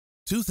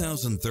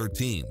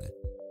2013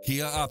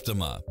 Kia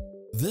Optima.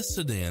 This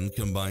sedan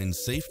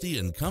combines safety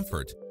and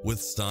comfort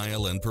with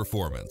style and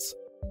performance.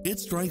 It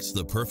strikes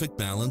the perfect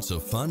balance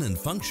of fun and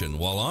function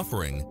while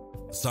offering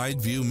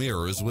side view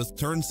mirrors with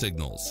turn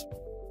signals,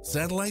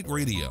 satellite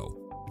radio,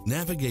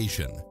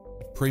 navigation,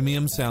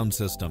 premium sound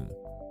system,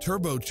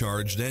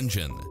 turbocharged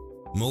engine,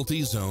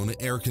 multi-zone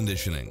air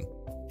conditioning,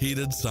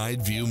 heated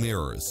side view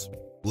mirrors,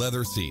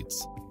 leather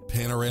seats,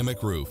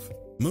 panoramic roof,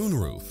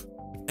 moonroof.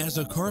 As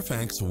a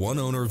Carfax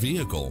one-owner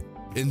vehicle,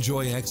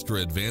 enjoy extra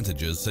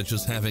advantages such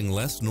as having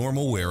less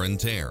normal wear and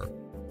tear.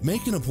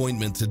 Make an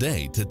appointment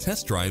today to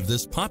test drive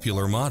this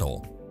popular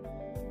model.